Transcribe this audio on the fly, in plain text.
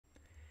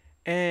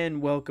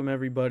And welcome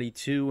everybody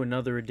to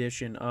another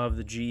edition of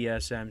the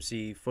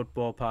GSMC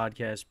Football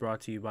Podcast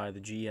brought to you by the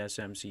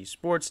GSMC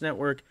Sports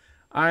Network.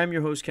 I'm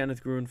your host,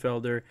 Kenneth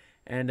Grunfelder,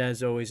 and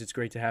as always, it's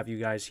great to have you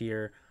guys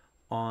here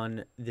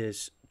on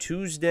this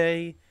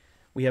Tuesday.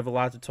 We have a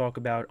lot to talk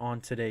about on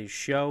today's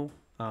show.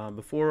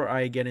 Before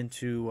I get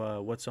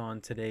into what's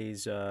on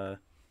today's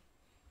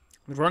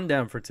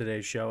rundown for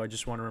today's show, I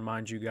just want to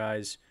remind you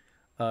guys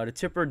to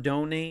tip or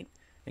donate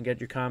and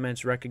get your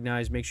comments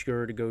recognized. Make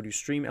sure to go to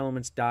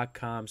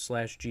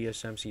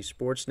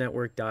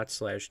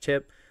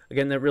streamelements.com/gsmcsportsnetwork./tip.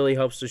 Again, that really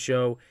helps the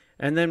show.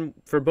 And then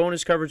for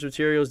bonus coverage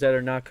materials that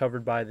are not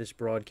covered by this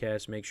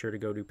broadcast, make sure to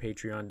go to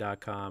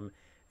patreon.com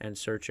and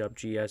search up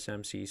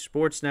GSMC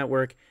Sports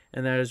Network.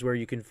 And that is where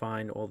you can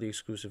find all the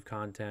exclusive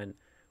content,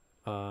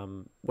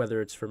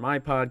 whether it's for my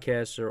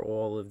podcasts or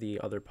all of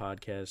the other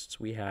podcasts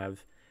we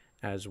have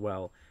as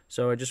well.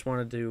 So I just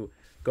wanted to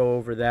go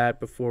over that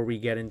before we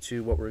get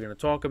into what we're going to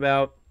talk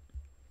about.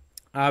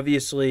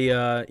 Obviously,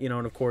 and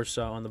of course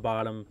on the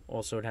bottom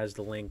also it has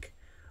the link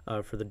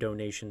for the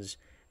donations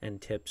and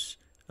tips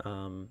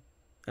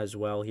as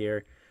well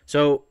here.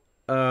 So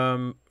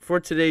for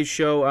today's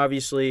show,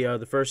 obviously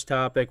the first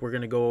topic, we're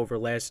going to go over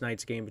last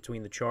night's game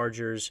between the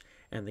Chargers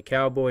and the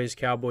Cowboys.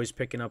 Cowboys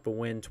picking up a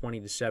win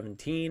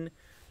 20-17.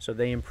 So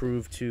they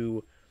improved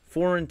to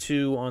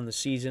 4-2 on the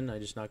season. I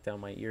just knocked down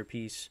my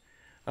earpiece.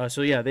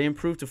 They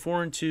improved to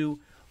 4-2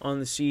 on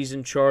the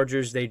season.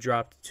 Chargers, they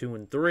dropped to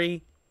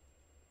 2-3.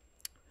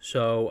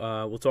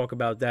 So we'll talk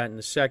about that in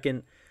a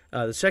second.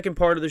 The second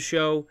part of the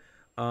show,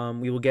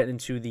 we will get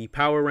into the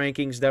power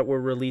rankings that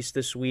were released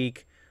this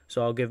week.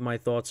 So I'll give my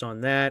thoughts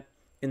on that.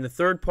 In the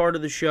third part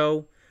of the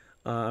show,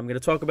 I'm going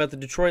to talk about the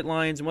Detroit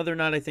Lions and whether or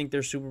not I think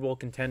they're Super Bowl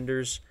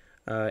contenders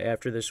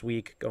after this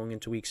week, going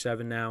into Week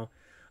 7 now.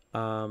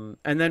 And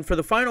then for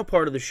the final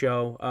part of the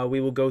show,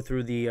 we will go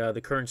through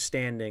the current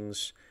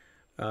standings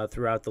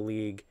throughout the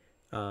league,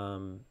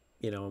 and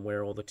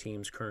where all the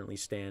teams currently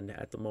stand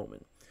at the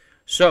moment.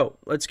 So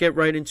let's get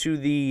right into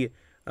the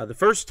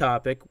first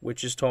topic,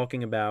 which is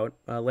talking about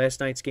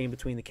last night's game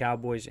between the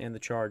Cowboys and the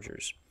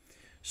Chargers.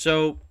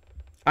 So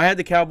I had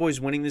the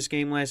Cowboys winning this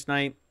game last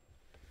night,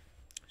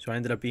 so I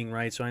ended up being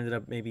right. So I ended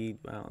up I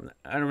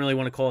don't really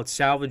want to call it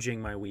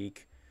salvaging my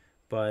week,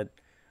 but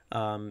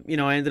I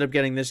ended up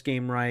getting this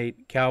game right.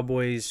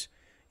 Cowboys,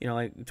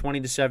 like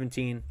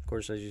 20-17, of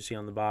course, as you see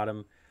on the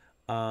bottom.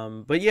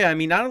 But yeah,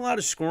 not a lot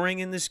of scoring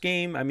in this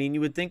game.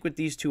 You would think with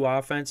these two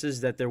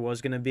offenses that there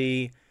was going to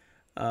be,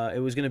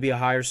 it was going to be a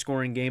higher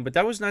scoring game, but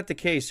that was not the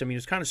case. It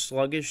was kind of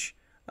sluggish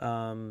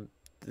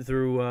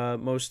through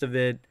most of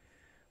it.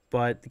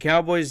 But the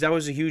Cowboys, that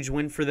was a huge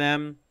win for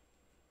them.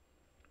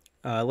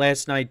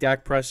 Last night,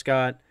 Dak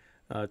Prescott,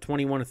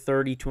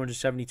 21-30,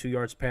 272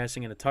 yards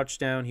passing and a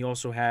touchdown. He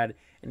also had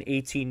an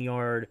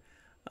 18-yard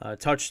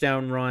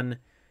touchdown run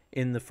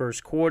in the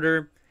first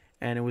quarter.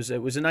 And it was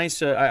a nice.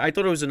 I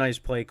thought it was a nice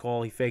play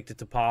call. He faked it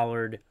to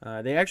Pollard.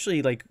 They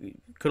actually could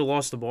have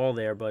lost the ball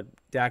there, but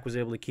Dak was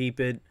able to keep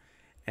it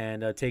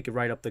and take it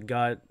right up the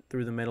gut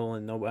through the middle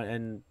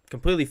and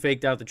completely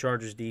faked out the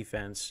Chargers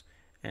defense.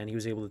 And he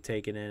was able to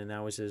take it in, and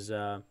that was his.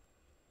 That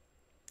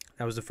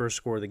was the first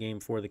score of the game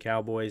for the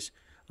Cowboys.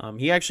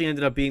 He actually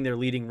ended up being their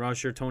leading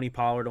rusher. Tony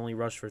Pollard only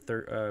rushed for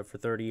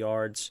 30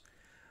 yards.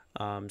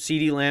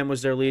 CeeDee Lamb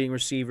was their leading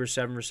receiver,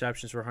 7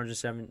 receptions for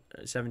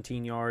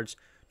 117 yards.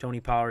 Tony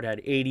Pollard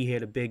had 80. He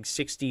had a big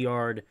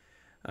 60-yard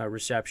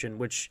reception,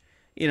 which,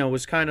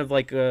 was kind of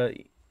like a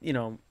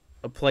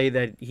play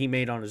that he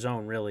made on his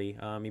own, really.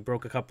 He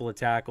broke a couple of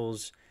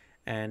tackles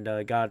and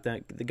got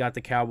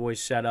the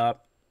Cowboys set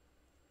up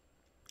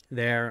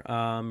there.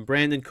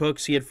 Brandon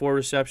Cooks, he had 4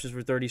 receptions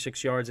for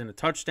 36 yards and a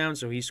touchdown,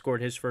 so he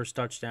scored his first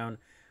touchdown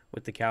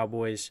with the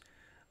Cowboys.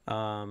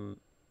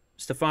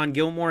 Stephon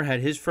Gilmore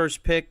had his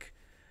first pick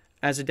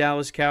as a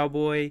Dallas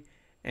Cowboy,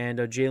 and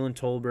Jalen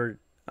Tolbert,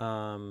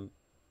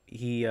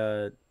 he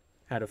had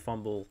a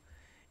fumble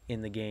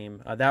in the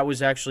game. That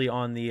was actually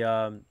on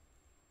the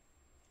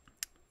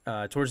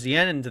towards the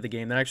end of the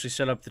game. That actually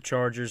set up the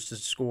Chargers to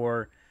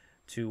score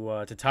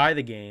to tie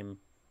the game.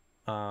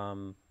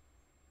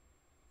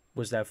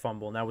 Was that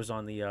fumble, and that was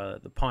on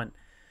the punt.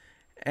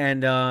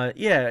 And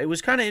it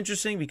was kind of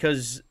interesting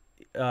because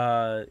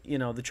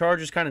the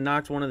Chargers kind of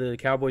knocked one of the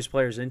Cowboys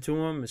players into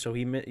him, so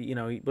he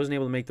wasn't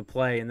able to make the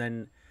play, and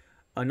then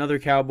another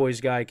Cowboys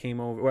guy came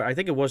over. I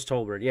think it was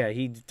Tolbert. Yeah,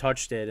 he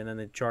touched it, and then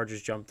the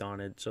Chargers jumped on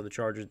it. So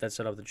that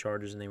set up the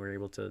Chargers, and they were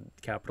able to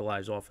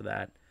capitalize off of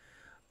that.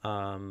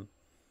 And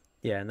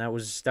that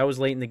was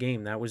late in the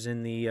game. That was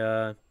in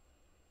the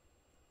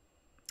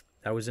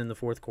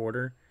fourth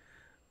quarter.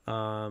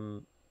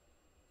 So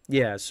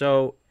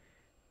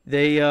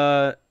they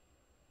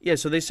they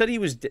said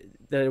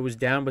that it was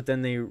down, but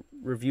then they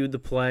reviewed the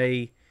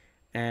play.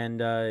 And,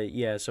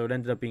 so it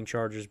ended up being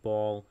Chargers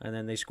ball, and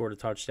then they scored a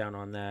touchdown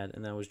on that,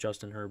 and that was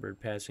Justin Herbert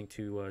passing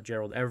to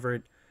Gerald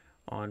Everett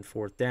on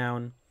 4th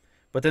down.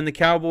 But then the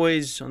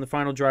Cowboys, on the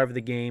final drive of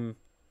the game,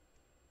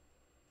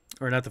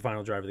 or not the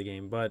final drive of the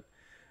game, but,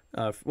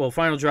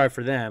 final drive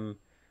for them,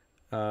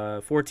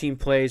 14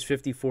 plays,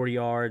 54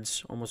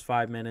 yards, almost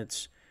 5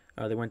 minutes.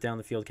 They went down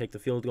the field, kicked the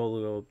field goal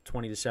to go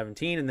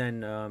 20-17, and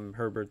then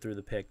Herbert threw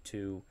the pick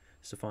to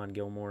Stephon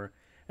Gilmore.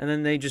 And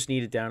then they just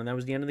kneed it down, and that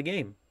was the end of the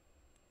game.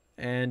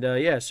 And,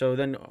 so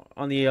then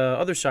on the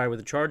other side with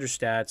the Chargers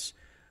stats,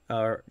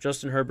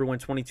 Justin Herbert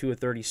went 22 of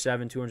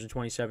 37,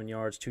 227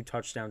 yards, 2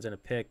 touchdowns, and a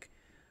pick.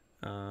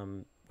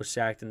 Was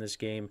sacked in this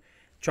game.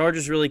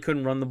 Chargers really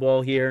couldn't run the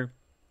ball here.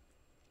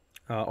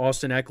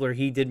 Austin Eckler,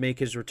 he did make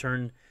his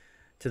return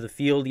to the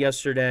field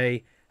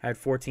yesterday, had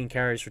 14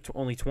 carries for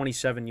only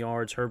 27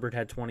 yards. Herbert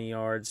had 20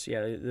 yards.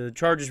 Yeah, the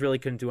Chargers really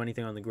couldn't do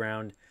anything on the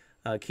ground.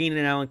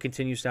 Keenan Allen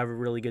continues to have a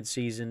really good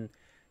season.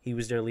 He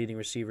was their leading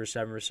receiver,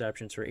 7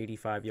 receptions for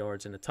 85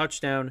 yards and a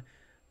touchdown.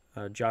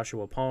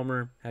 Joshua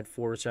Palmer had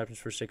 4 receptions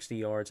for 60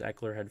 yards.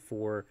 Eckler had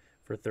 4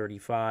 for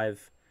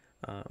 35.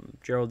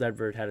 Gerald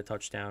Everett had a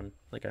touchdown,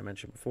 like I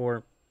mentioned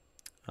before.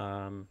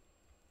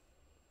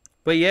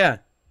 But yeah,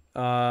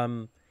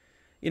 a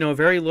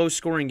very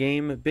low-scoring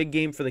game. A big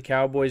game for the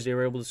Cowboys. They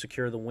were able to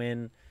secure the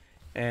win.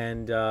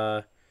 And,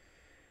 we'll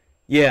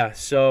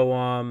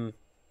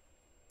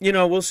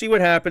see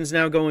what happens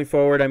now going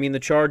forward. I mean, the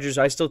Chargers,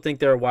 I still think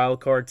they're a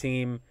wild card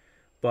team.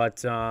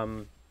 But,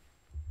 that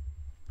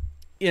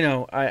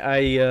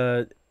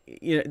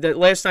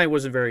last night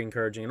wasn't very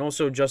encouraging. And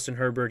also Justin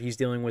Herbert, he's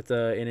dealing with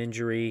an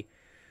injury.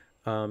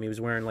 He was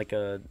wearing like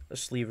a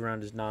sleeve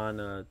around his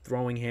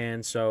non-throwing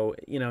hand. So,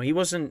 he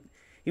was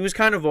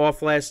kind of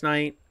off last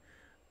night.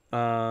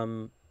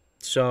 We'll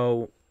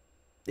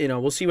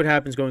see what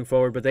happens going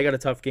forward. But they got a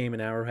tough game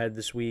in Arrowhead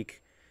this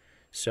week.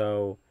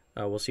 So,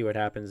 we'll see what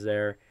happens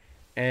there.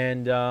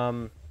 And,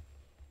 for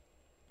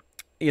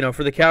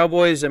the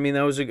Cowboys, I mean,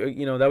 that was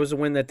a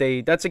win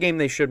that's a game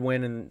they should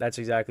win, and that's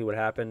exactly what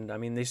happened. I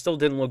mean, they still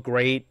didn't look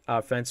great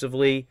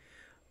offensively,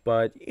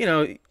 but,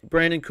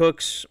 Brandon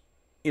Cooks,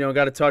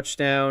 got a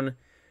touchdown.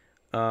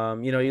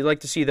 You'd like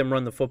to see them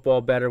run the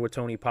football better with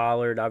Tony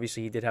Pollard.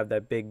 Obviously, he did have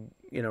that big,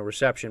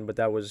 reception, but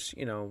that was,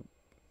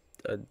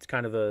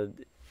 kind of a,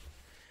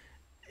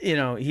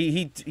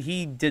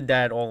 he did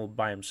that all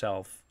by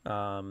himself.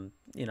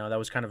 That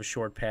was kind of a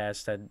short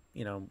pass that,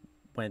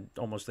 went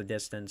almost the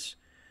distance.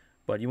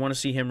 But you want to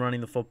see him running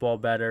the football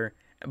better.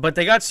 But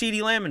they got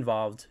CeeDee Lamb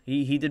involved.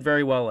 He did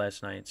very well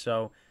last night.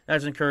 So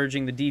that's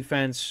encouraging. The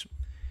defense,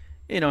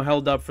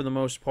 held up for the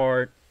most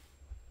part.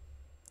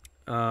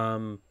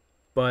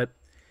 But,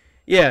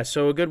 yeah,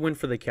 so a good win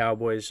for the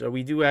Cowboys.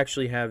 We do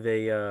actually have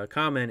a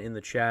comment in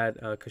the chat.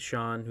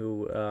 Kashan,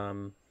 who,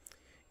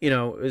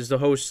 is the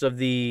host of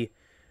the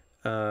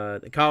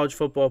college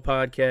football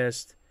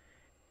podcast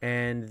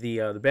and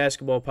the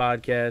basketball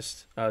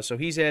podcast. So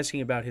he's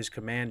asking about his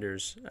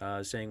Commanders,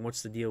 saying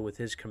what's the deal with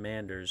his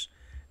Commanders.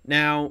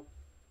 Now,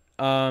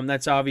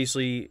 that's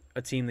obviously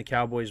a team the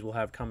Cowboys will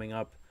have coming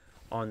up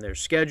on their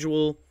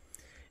schedule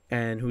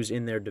and who's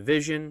in their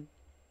division.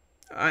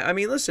 I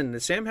mean, listen,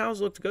 Sam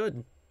Howell's looked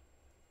good.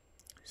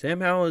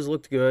 Sam Howell has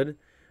looked good.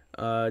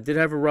 Did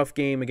have a rough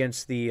game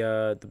against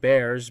the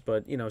Bears,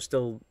 but,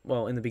 still,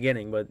 well, in the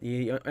beginning. But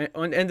he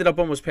ended up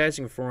almost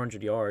passing for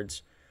 400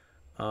 yards.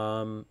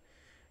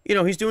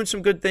 He's doing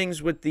some good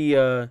things with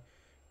the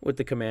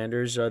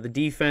Commanders. The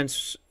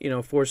defense,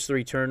 forced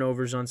 3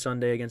 turnovers on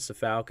Sunday against the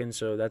Falcons,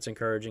 so that's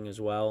encouraging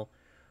as well.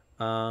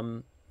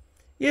 I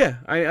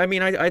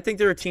think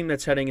they're a team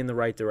that's heading in the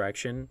right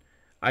direction.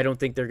 I don't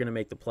think they're going to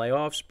make the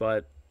playoffs,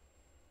 but,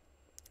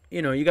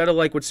 you got to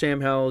like what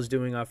Sam Howell is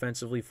doing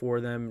offensively for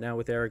them now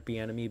with Eric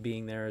Bieniemy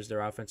being there as their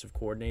offensive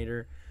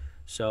coordinator.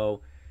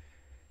 So,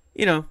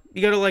 you got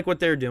to like what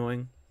they're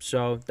doing.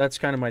 So that's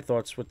kind of my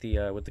thoughts with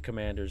the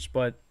Commanders.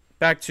 But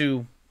back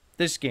to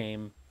this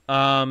game.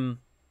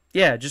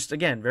 Just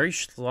again, very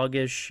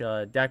sluggish.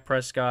 Dak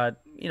Prescott,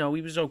 he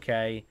was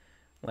okay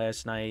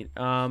last night.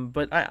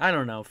 But I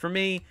don't know. For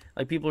me,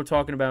 like people are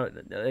talking about,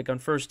 like on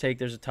First Take,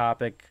 there's a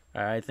topic.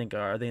 I think,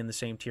 are they in the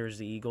same tier as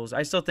the Eagles?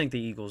 I still think the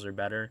Eagles are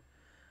better.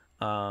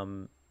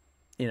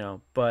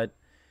 But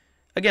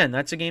again,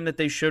 that's a game that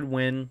they should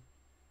win.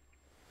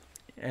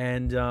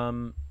 And,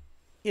 now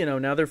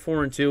they're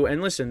 4-2.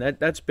 And listen,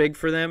 that's big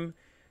for them.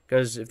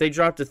 Because if they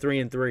drop to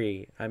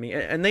 3-3, I mean,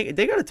 and they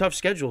got a tough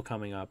schedule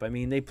coming up. I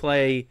mean, they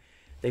play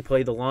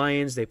the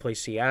Lions, they play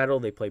Seattle,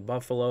 they play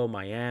Buffalo,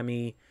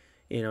 Miami.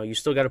 You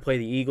still got to play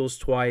the Eagles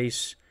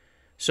twice.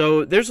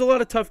 So there's a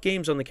lot of tough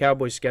games on the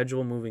Cowboys'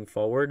 schedule moving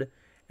forward.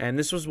 And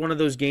this was one of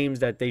those games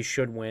that they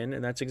should win,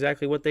 and that's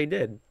exactly what they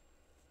did.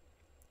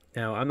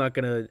 Now, I'm not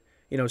going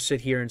to,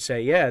 sit here and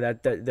say, yeah,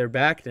 that they're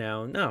back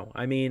now. No,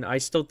 I mean, I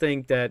still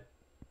think that,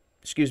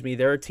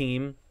 they're a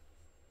team.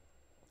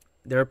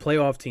 They're a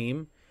playoff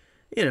team.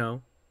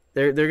 They're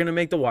going to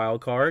make the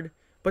wild card,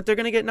 but they're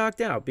going to get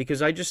knocked out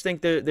because I just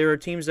think that there are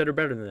teams that are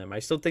better than them. I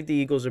still think the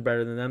Eagles are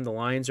better than them. The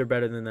Lions are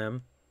better than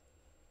them.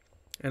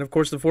 And, of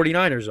course, the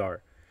 49ers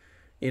are.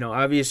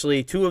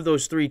 Obviously, 2 of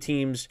those 3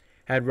 teams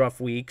had rough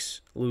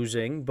weeks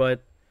losing,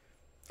 but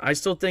I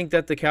still think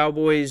that the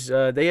Cowboys,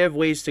 they have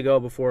ways to go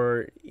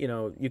before,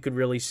 you could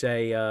really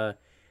say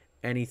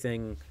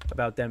anything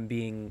about them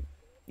being,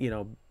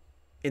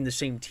 in the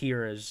same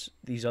tier as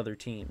these other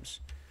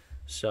teams.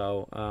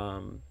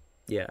 So,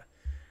 yeah.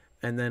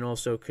 And then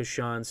also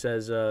Kashan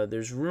says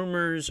there's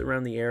rumors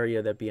around the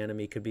area that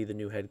Bieniemy could be the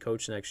new head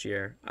coach next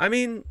year. I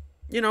mean,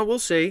 we'll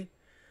see.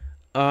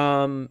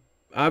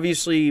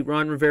 Obviously,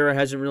 Ron Rivera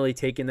hasn't really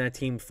taken that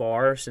team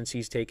far since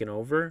he's taken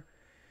over.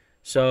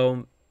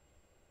 So,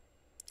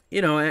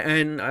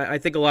 and I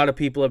think a lot of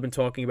people have been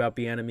talking about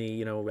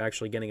Bieniemy,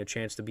 actually getting a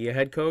chance to be a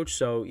head coach.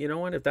 So, you know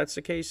what? If that's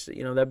the case,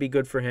 that'd be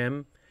good for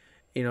him,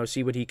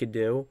 see what he could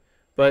do.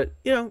 But,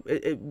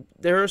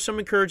 there are some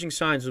encouraging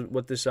signs of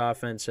what this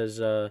offense has,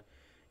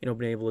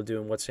 been able to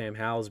do and what Sam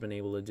Howell's been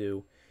able to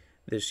do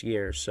this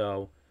year.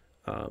 So,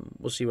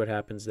 we'll see what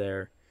happens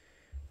there.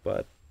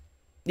 But,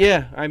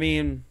 yeah, I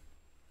mean,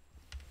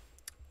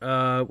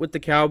 with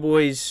the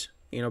Cowboys,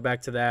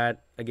 back to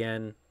that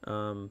again.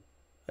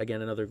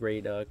 Again, another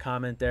great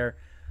comment there.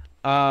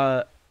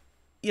 I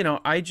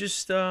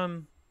just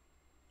for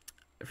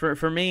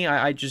me,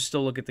 I just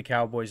still look at the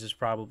Cowboys as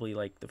probably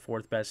like the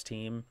fourth best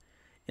team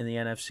in the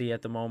NFC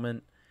at the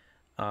moment.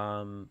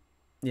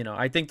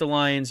 I think the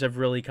Lions have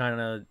really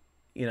kind of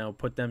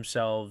put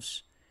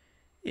themselves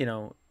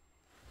in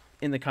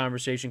the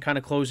conversation, kind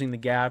of closing the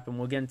gap, and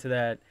we'll get into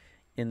that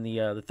in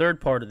the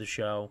third part of the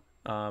show.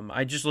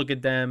 I just look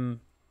at them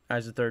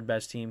as the third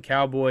best team.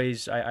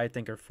 Cowboys, I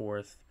think, are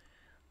fourth.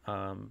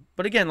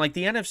 But again, like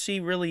the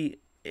NFC really,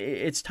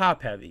 it's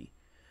top heavy.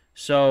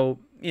 So,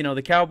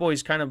 the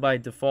Cowboys kind of by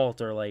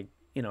default are like,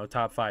 a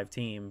top 5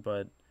 team,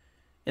 but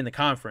in the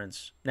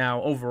conference.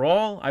 Now,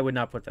 overall, I would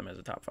not put them as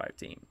a top 5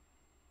 team.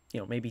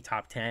 Maybe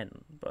top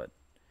 10, but,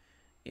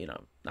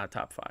 not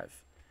top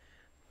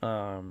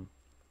 5.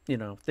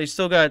 They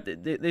still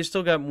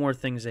got more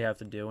things they have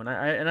to do. And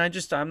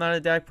I'm not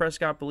a Dak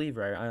Prescott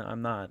believer.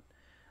 I'm not.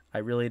 I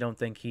really don't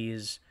think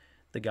he's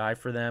the guy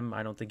for them.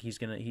 I don't think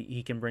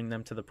he can bring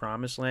them to the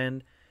promised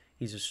land.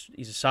 He's a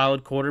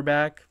solid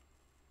quarterback,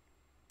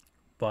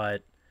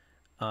 but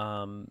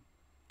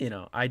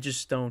I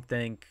just don't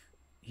think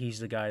he's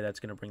the guy that's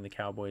going to bring the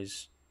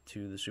Cowboys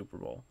to the Super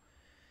Bowl.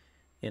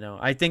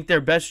 I think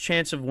their best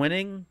chance of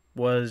winning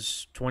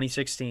was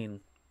 2016.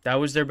 That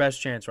was their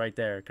best chance right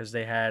there because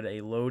they had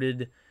a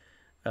loaded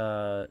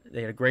they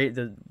had a great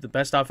the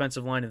best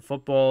offensive line in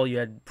football. You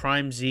had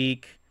prime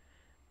Zeke.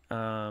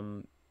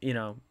 You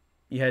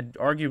had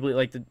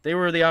arguably they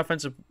were the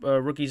offensive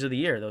rookies of the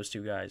year. Those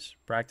two guys,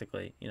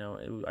 practically.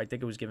 I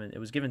think it was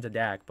given to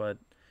Dak, but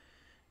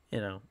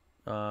I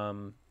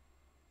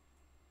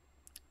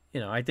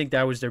think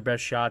that was their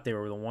best shot. They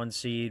were the 1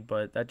 seed,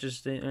 but that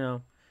just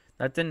that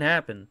didn't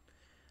happen.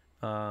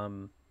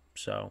 For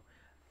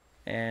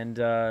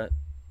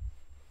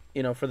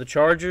the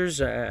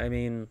Chargers, I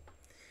mean,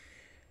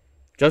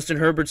 Justin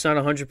Herbert's not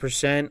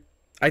 100%.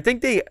 I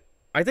think the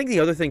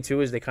other thing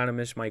too is they kind of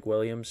miss Mike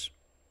Williams.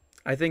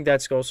 I think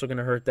that's also going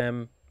to hurt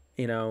them,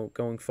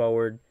 going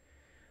forward.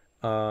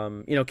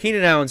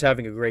 Keenan Allen's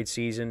having a great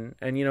season,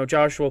 and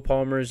Joshua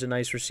Palmer is a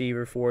nice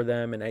receiver for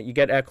them, and you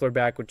get Eckler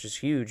back, which is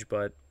huge.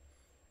 But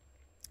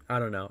I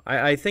don't know.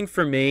 I think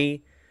for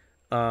me,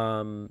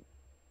 I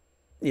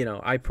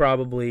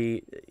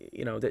probably,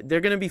 they're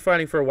going to be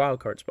fighting for a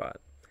wild card spot,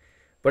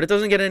 but it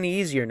doesn't get any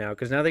easier now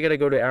because now they got to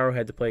go to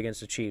Arrowhead to play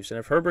against the Chiefs, and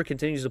if Herbert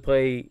continues to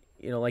play,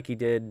 like he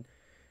did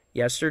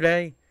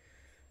yesterday.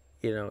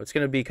 It's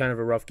going to be kind of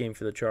a rough game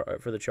for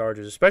the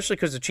Chargers, especially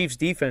because the Chiefs'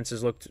 defense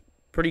has looked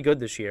pretty good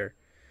this year.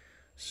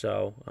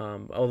 So,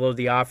 although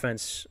the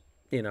offense,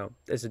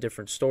 is a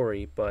different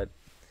story, but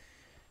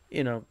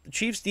the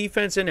Chiefs'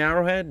 defense in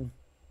Arrowhead,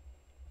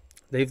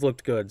 they've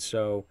looked good.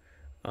 So,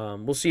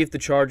 we'll see if the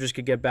Chargers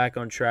could get back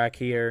on track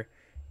here.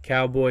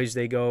 Cowboys,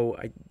 they go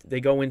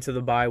into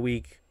the bye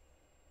week,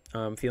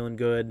 feeling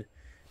good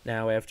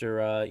now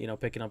after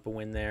picking up a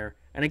win there.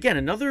 And again,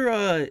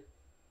 another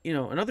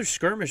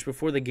skirmish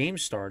before the game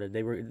started.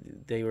 They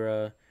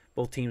were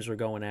both teams were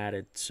going at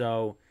it.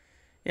 So,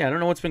 yeah, I don't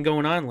know what's been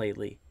going on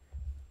lately,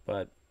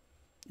 but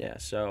yeah.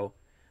 So,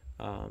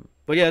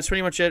 but yeah, that's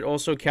pretty much it.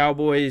 Also,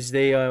 Cowboys,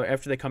 they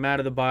after they come out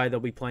of the bye, they'll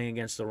be playing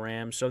against the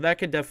Rams. So that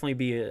could definitely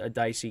be a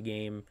dicey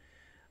game.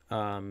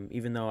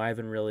 Even though I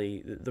haven't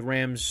really the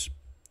Rams,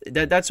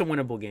 that's a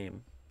winnable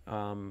game.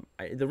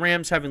 The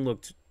Rams haven't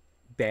looked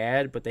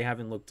bad, but they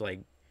haven't looked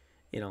like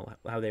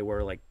how they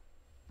were like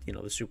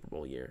the Super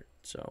Bowl year.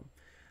 So,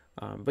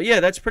 but yeah,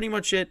 that's pretty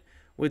much it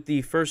with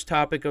the first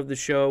topic of the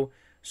show.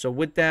 So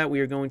with that, we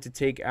are going to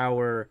take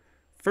our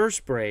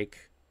first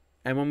break,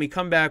 and when we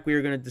come back, we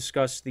are going to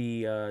discuss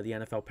the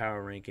NFL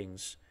Power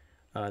Rankings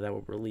that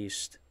were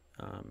released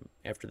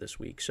after this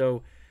week.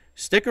 So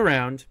stick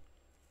around,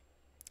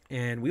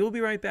 and we will be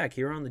right back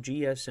here on the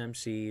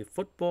GSMC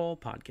Football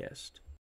Podcast.